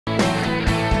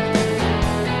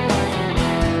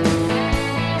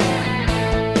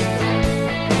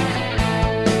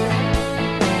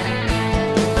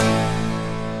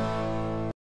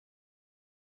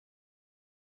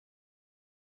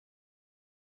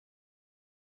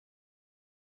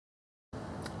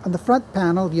On the front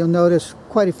panel, you'll notice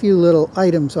quite a few little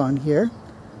items on here.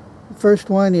 The first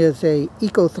one is a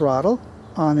eco throttle,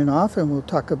 on and off, and we'll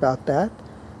talk about that.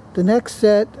 The next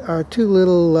set are two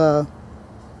little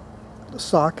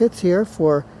sockets here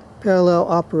for parallel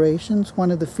operations. One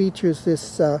of the features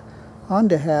this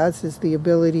Honda has is the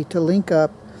ability to link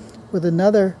up with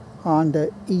another Honda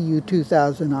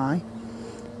EU2000i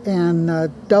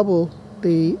and double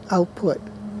the output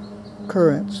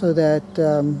current, so that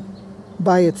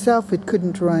by itself it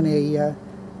couldn't run a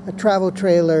travel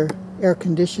trailer air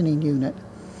conditioning unit.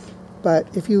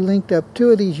 But if you linked up two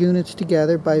of these units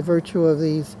together by virtue of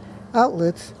these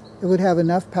outlets, it would have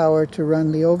enough power to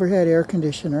run the overhead air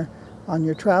conditioner on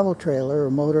your travel trailer or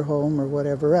motorhome or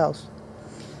whatever else.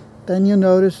 Then you'll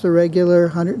notice the regular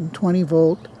 120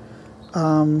 volt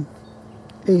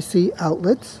AC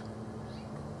outlets.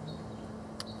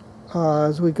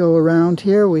 As we go around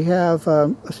here, we have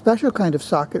a special kind of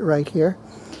socket right here.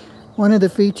 One of the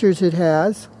features it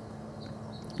has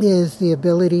is the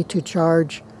ability to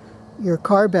charge your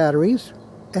car batteries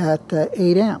at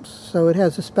 8 amps. So it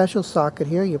has a special socket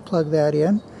here. You plug that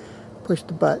in, push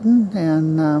the button,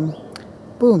 and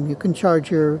boom, you can charge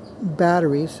your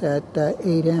batteries at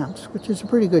 8 amps, which is a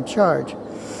pretty good charge.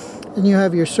 Then you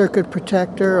have your circuit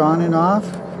protector on and off.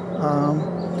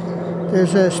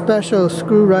 There's a special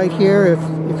screw right here if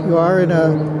you are in a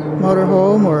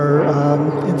motorhome or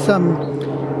in some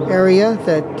area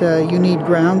that you need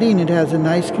grounding. It has a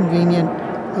nice convenient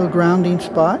little grounding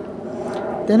spot.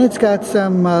 Then it's got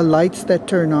some lights that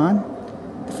turn on.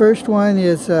 The first one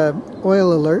is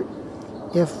oil alert.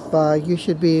 If you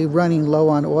should be running low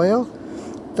on oil,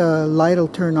 the light will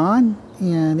turn on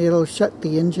and it'll shut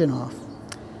the engine off.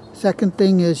 Second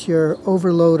thing is your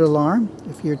overload alarm.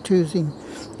 If you're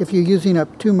using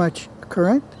up too much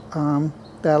current,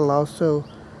 that'll also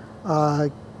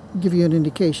give you an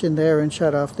indication there and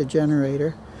shut off the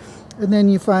generator. And then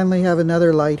you finally have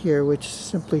another light here which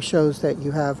simply shows that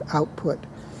you have output.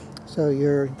 So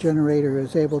your generator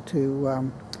is able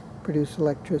to produce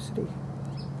electricity.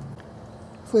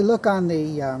 If we look on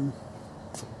the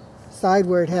side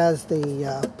where it has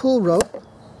the pull rope,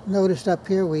 notice up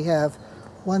here we have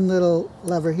one little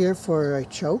lever here for a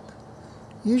choke.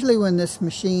 Usually when this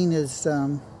machine is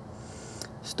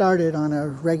started on a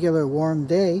regular warm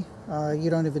day, you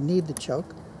don't even need the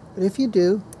choke. But if you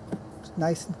do, it's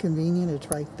nice and convenient, it's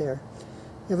right there.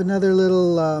 You have another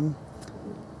little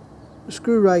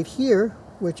screw right here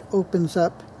which opens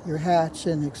up your hatch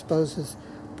and exposes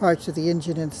parts of the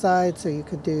engine inside, so you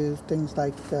could do things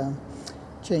like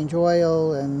change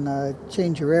oil and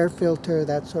change your air filter,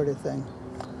 that sort of thing.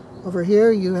 Over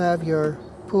here you have your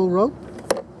pull rope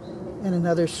and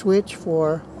another switch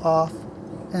for off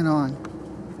and on.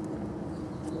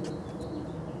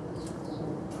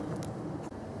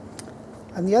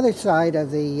 On the other side of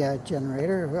the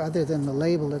generator, other than the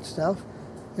label itself,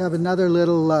 you have another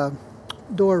little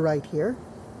door right here.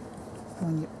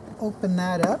 When you open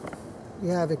that up, you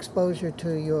have exposure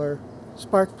to your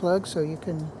spark plug, so you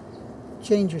can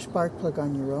change your spark plug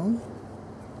on your own.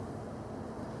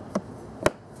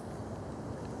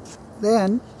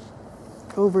 Then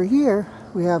over here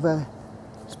we have a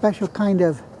special kind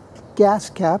of gas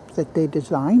cap that they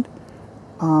designed.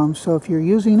 So if you're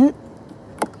using it,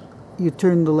 you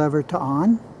turn the lever to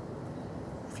on.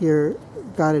 If you've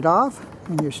got it off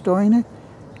and you're storing it,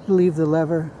 you leave the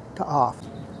lever to off.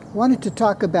 I wanted to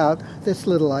talk about this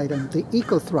little item, the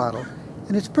eco throttle,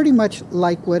 and it's pretty much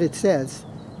like what it says.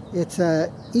 It's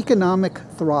an economic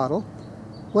throttle.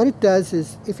 What it does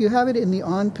is, if you have it in the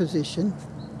on position,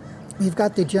 you've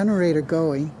got the generator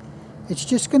going, it's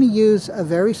just going to use a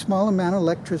very small amount of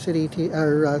electricity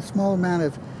or a small amount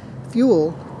of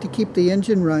fuel to keep the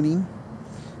engine running,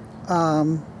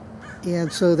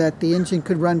 and so that the engine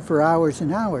could run for hours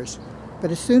and hours.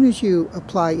 But as soon as you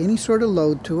apply any sort of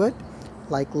load to it,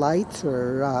 like lights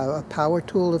or a power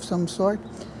tool of some sort,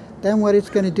 then what it's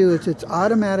going to do is it's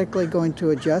automatically going to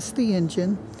adjust the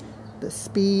engine, the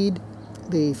speed,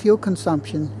 the fuel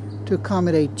consumption to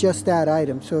accommodate just that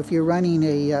item. So if you're running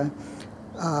a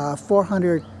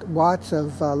 400 watts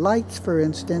of lights, for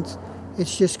instance,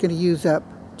 it's just going to use up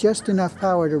just enough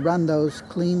power to run those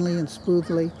cleanly and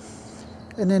smoothly.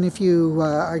 And then if you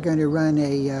are going to run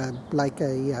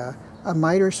a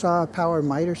miter saw, a power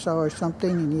miter saw or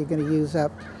something, and you're going to use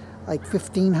up like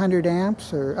 1500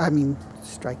 amps, or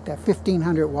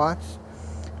 1500 watts,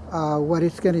 what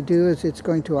it's going to do is it's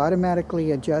going to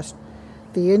automatically adjust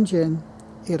the engine.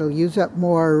 It'll use up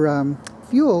more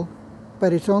fuel,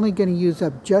 but it's only going to use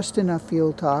up just enough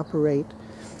fuel to operate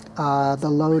the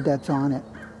load that's on it.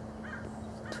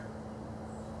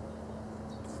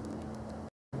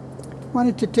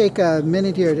 wanted to take a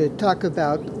minute here to talk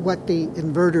about what the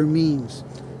inverter means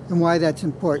and why that's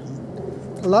important.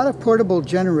 A lot of portable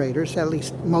generators, at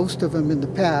least most of them in the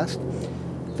past,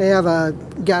 they have a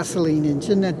gasoline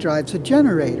engine that drives a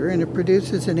generator and it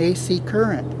produces an AC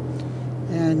current.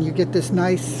 And you get this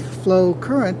nice flow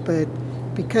current, but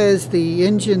because the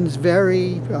engines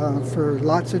vary for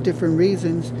lots of different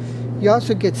reasons, you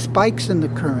also get spikes in the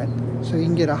current. So you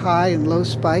can get a high and low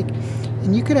spike,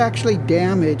 and you could actually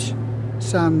damage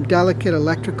some delicate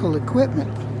electrical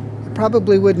equipment. It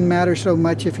probably wouldn't matter so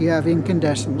much if you have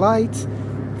incandescent lights.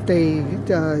 If they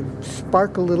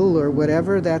spark a little or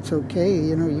whatever, that's okay.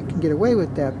 You know, you can get away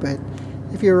with that. But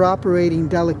if you're operating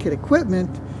delicate equipment,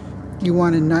 you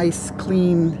want a nice,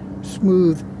 clean,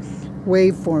 smooth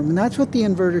waveform. And that's what the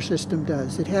inverter system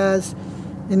does. It has,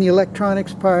 in the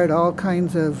electronics part, all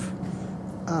kinds of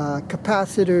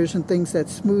capacitors and things that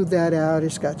smooth that out.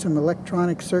 It's got some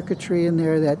electronic circuitry in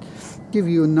there that give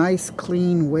you a nice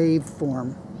clean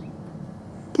waveform.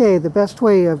 Okay, the best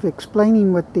way of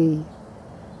explaining what the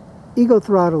Ego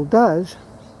Throttle does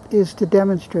is to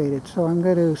demonstrate it. So I'm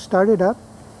going to start it up,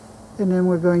 and then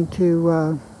we're going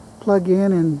to plug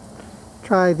in and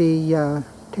try the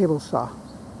table saw.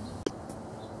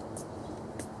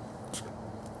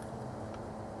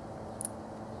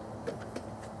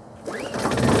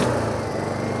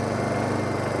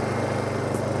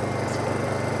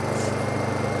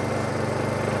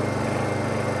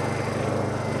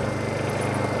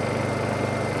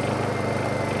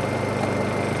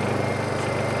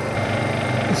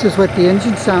 This is what the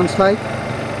engine sounds like.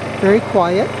 Very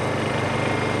quiet.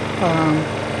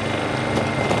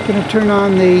 Going to turn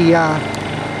on the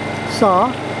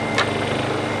saw.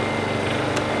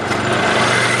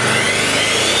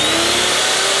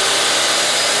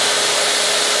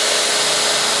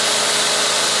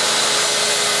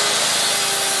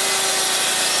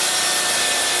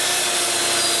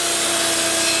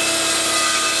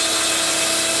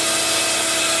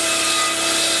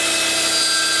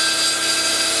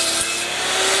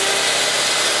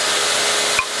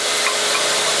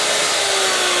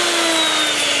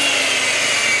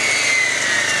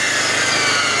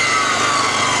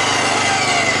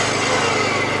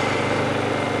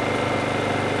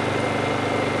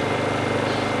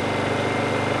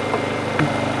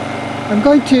 I'm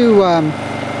going to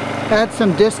add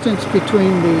some distance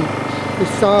between the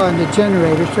saw and the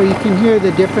generator so you can hear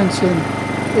the difference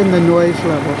in the noise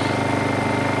levels.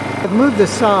 I've moved the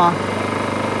saw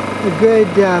a good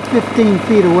 15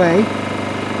 feet away.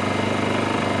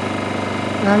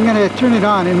 And I'm going to turn it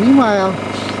on, and meanwhile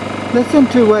listen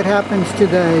to what happens to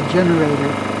the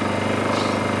generator.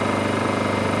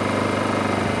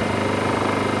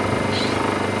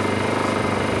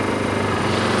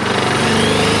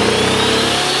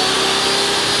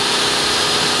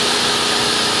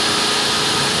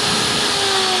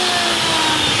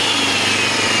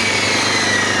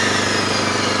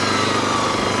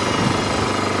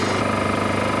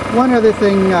 One other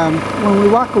thing, when we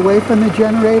walk away from the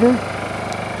generator,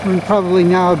 we're probably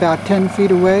now about 10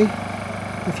 feet away.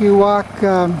 If you walk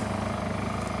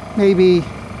maybe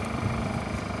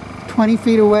 20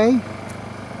 feet away,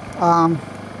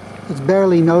 it's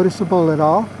barely noticeable at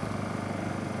all.